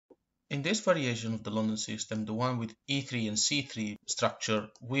in this variation of the London system, the one with e3 and c3 structure,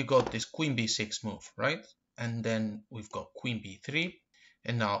 we got this queen b6 move, right? And then we've got queen b3,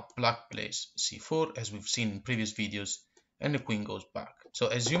 and now black plays c4 as we've seen in previous videos, and the queen goes back. So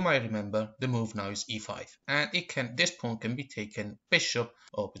as you might remember, the move now is e5, and this pawn can be taken bishop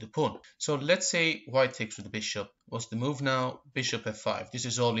or with the pawn. So let's say white takes with the bishop. What's the move now? Bishop f5. This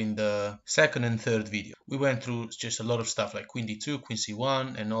is all in the second and third video. We went through just a lot of stuff like queen d2, queen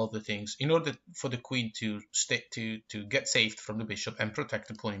c1, and all the things in order for the queen to get saved from the bishop and protect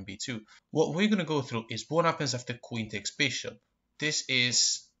the pawn in b2. What we're going to go through is what happens after queen takes bishop. This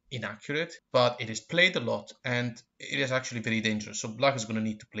is inaccurate, but it is played a lot and it is actually very dangerous. So black is going to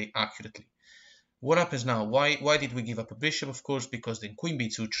need to play accurately. What happens now? Why did we give up a bishop? Of course, because then queen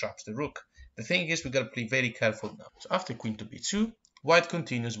b2 traps the rook. The thing is, we got to play very careful now. So after queen to b2, white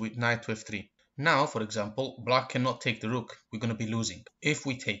continues with knight to f3. Now, for example, black cannot take the rook. We're going to be losing. If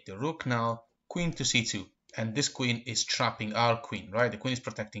we take the rook now, queen to c2, and this queen is trapping our queen, right? The queen is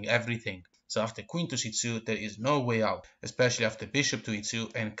protecting everything. So after queen to c2, there is no way out, especially after bishop to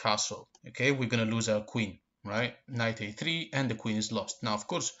e2 and castle. Okay, we're going to lose our queen, right? Knight a3 and the queen is lost. Now, of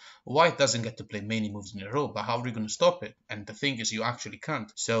course, white doesn't get to play many moves in a row, but how are we going to stop it? And the thing is, you actually can't.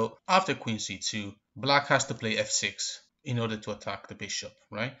 So after queen c2, black has to play f6 in order to attack the bishop,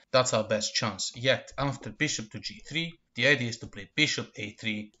 right? That's our best chance. Yet, after bishop to g3, the idea is to play bishop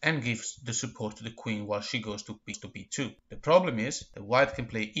a3 and give the support to the queen while she goes to b2. The problem is that white can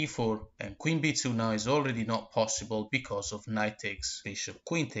play e4 and queen b2 now is already not possible because of knight takes bishop,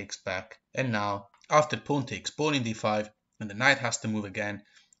 queen takes back, and now after pawn takes pawn in d5 and the knight has to move again.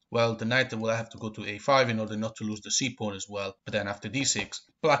 Well, the knight will have to go to a5 in order not to lose the c-pawn as well. But then after d6,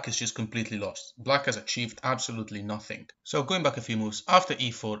 black is just completely lost. Black has achieved absolutely nothing. So going back a few moves, after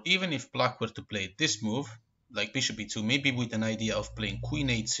e4, even if black were to play this move, like bishop e2, maybe with an idea of playing queen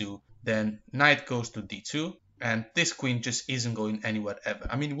a2, then knight goes to d2, and this queen just isn't going anywhere ever.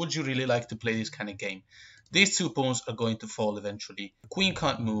 I mean, would you really like to play this kind of game? These two pawns are going to fall eventually. Queen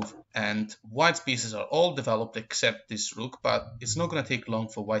can't move, and white's pieces are all developed except this rook, but it's not going to take long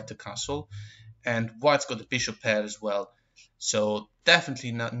for white to castle, and white's got the bishop pair as well. So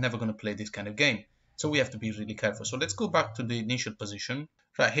definitely never going to play this kind of game. So we have to be really careful. So let's go back to the initial position.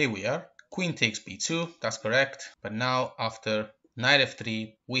 Right, here we are. Queen takes b2, that's correct. But now after knight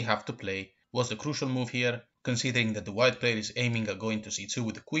f3, we have to play. What's the crucial move here? Considering that the white player is aiming at going to c2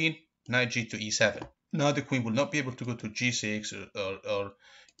 with the queen, knight g to e7. Now the queen will not be able to go to g6 or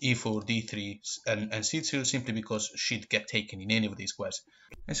e4, d3 and c2 simply because she'd get taken in any of these squares.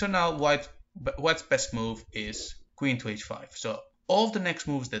 And so now white's best move is queen to h5. So all of the next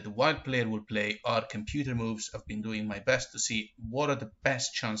moves that the white player will play are computer moves. I've been doing my best to see what are the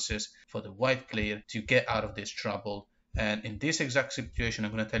best chances for the white player to get out of this trouble. And in this exact situation,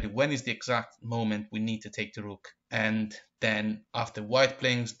 I'm going to tell you when is the exact moment we need to take the rook. And then after white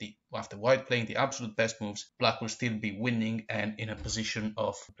playing the absolute best moves, black will still be winning and in a position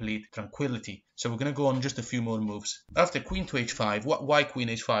of complete tranquility. So we're going to go on just a few more moves. After queen to h5, why queen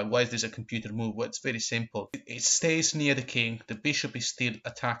h5? Why is this a computer move? Well, it's very simple. It stays near the king. The bishop is still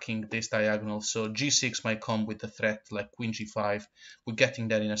attacking this diagonal. So g6 might come with a threat like queen g5. We're getting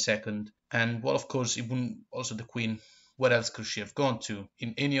that in a second. And well, of course, it wouldn't also the queen. Where else could she have gone to?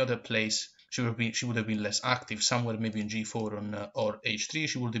 In any other place, she would have been less active. Somewhere maybe in g4 or h3,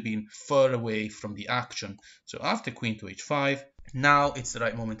 she would have been far away from the action. So after queen to h5, now it's the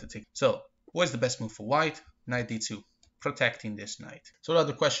right moment to take. So what's the best move for white? Knight d2, protecting this knight. So now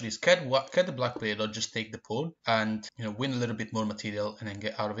the question is, can the black player not just take the pawn and win a little bit more material and then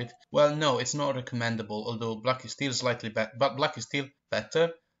get out of it? Well, no, it's not recommendable. Although black is still slightly better, but black is still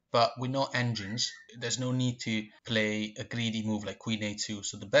better. But with no engines, there's no need to play a greedy move like queen a2.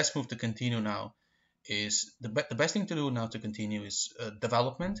 So the best move to continue now is, the best thing to do now to continue is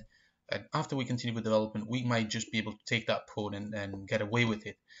development. And after we continue with development, we might just be able to take that pawn and get away with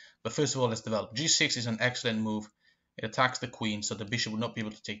it. But first of all, let's develop. g6 is an excellent move. It attacks the queen, so the bishop will not be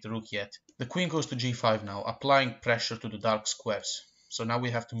able to take the rook yet. The queen goes to g5 now, applying pressure to the dark squares. So now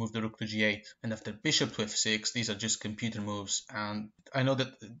we have to move the rook to g8. And after bishop to f6, these are just computer moves. And I know that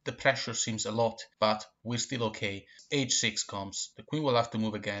the pressure seems a lot, but we're still okay. h6 comes. The queen will have to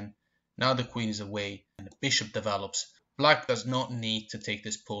move again. Now the queen is away and the bishop develops. Black does not need to take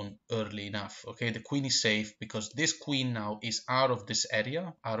this pawn early enough. Okay, the queen is safe because this queen now is out of this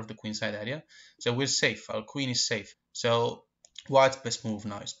area, out of the queenside area. So we're safe. Our queen is safe. So white's best move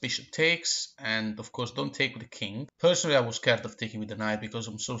now is bishop takes, and of course don't take with the king. Personally, I was scared of taking with the knight because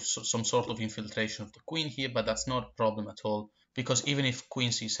of some sort of infiltration of the queen here, but that's not a problem at all, because even if queen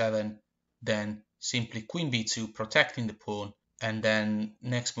c7, then simply queen b2 protecting the pawn, And then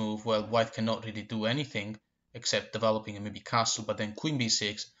next move, well, white cannot really do anything except developing a maybe castle, but then queen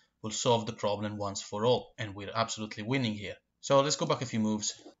b6 will solve the problem once for all, and we're absolutely winning here. So let's go back a few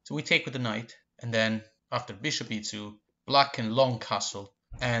moves. So we take with the knight, and then after bishop e2, black can long castle,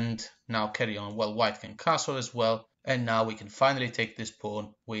 and now carry on. Well, white can castle as well, and now we can finally take this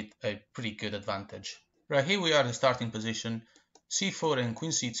pawn with a pretty good advantage. Right, here we are in the starting position. c4 and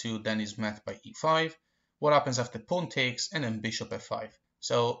queen c2 then is met by e5. What happens after pawn takes and then bishop f5?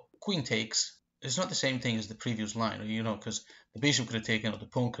 So queen takes is not the same thing as the previous line, because the bishop could have taken or the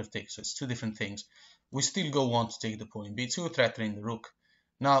pawn could have taken, so it's two different things. We still go on to take the pawn in b2, threatening the rook.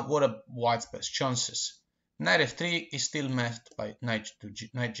 Now, what are white's best chances? Knight f3 is still met by knight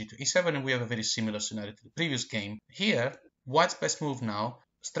g2 e7, and we have a very similar scenario to the previous game. Here, white's best move now,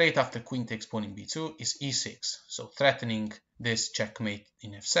 straight after queen takes pawn in b2, is e6, so threatening this checkmate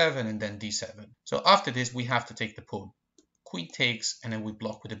in f7 and then d7. So after this, we have to take the pawn. Queen takes, and then we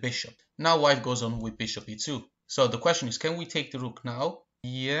block with the bishop. Now white goes on with bishop e2. So the question is, can we take the rook now?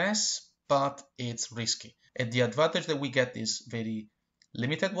 Yes, but it's risky. And the advantage that we get is very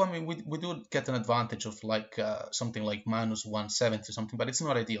limited one. I mean, we do get an advantage of like something like minus 170 or something, but it's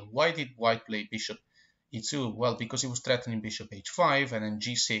not ideal. Why did white play bishop e2? Well, because he was threatening bishop h5, and then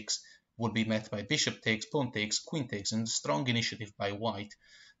g6 would be met by bishop takes, pawn takes, queen takes, and strong initiative by white.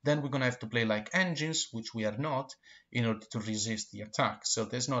 Then we're going to have to play like engines, which we are not, in order to resist the attack. So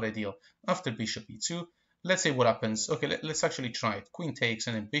that's not ideal. After bishop e2, let's see what happens. Okay, let's actually try it. Queen takes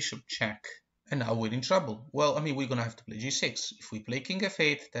and then bishop check. And now we're in trouble. Well, I mean, we're going to have to play g6. If we play king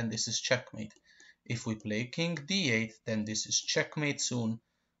f8, then this is checkmate. If we play king d8, then this is checkmate soon.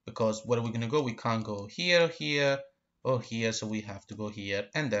 Because where are we going to go? We can't go here, here, or here. So we have to go here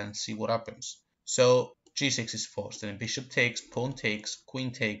and then see what happens. So g6 is forced, and then bishop takes, pawn takes,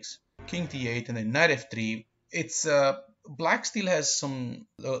 queen takes, king d8, and then knight f3. It's black still has some.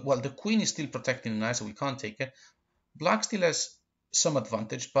 Well, the queen is still protecting the knight, so we can't take it. Black still has some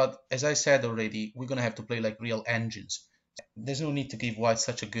advantage, but as I said already, we're gonna have to play like real engines. There's no need to give white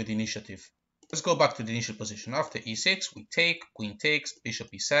such a good initiative. Let's go back to the initial position. After e6, we take, queen takes, bishop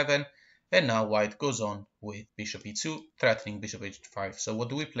e7, and now white goes on with bishop e2, threatening bishop h5. So what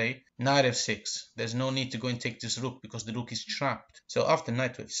do we play? Knight f6. There's no need to go and take this rook because the rook is trapped. So after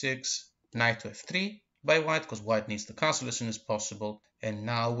knight to f6, knight to f3 by white, because white needs the castle as soon as possible. And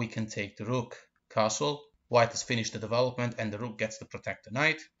now we can take the rook. Castle. White has finished the development and the rook gets to protect the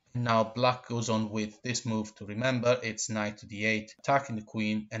knight. Now black goes on with this move to remember. It's knight to d8, attacking the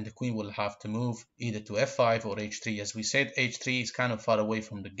queen, and the queen will have to move either to f5 or h3. As we said, h3 is kind of far away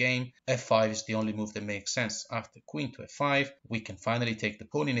from the game. f5 is the only move that makes sense. After queen to f5, we can finally take the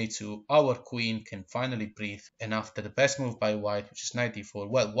pawn in a2. Our queen can finally breathe. And after the best move by white, which is knight d4,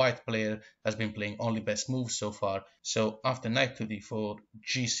 well, white player has been playing only best moves so far. So after knight to d4,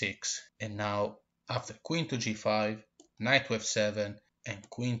 g6, and now after queen to g5, knight to f7, and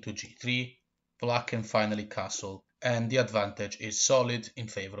queen to g3, black can finally castle, and the advantage is solid in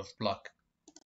favor of black.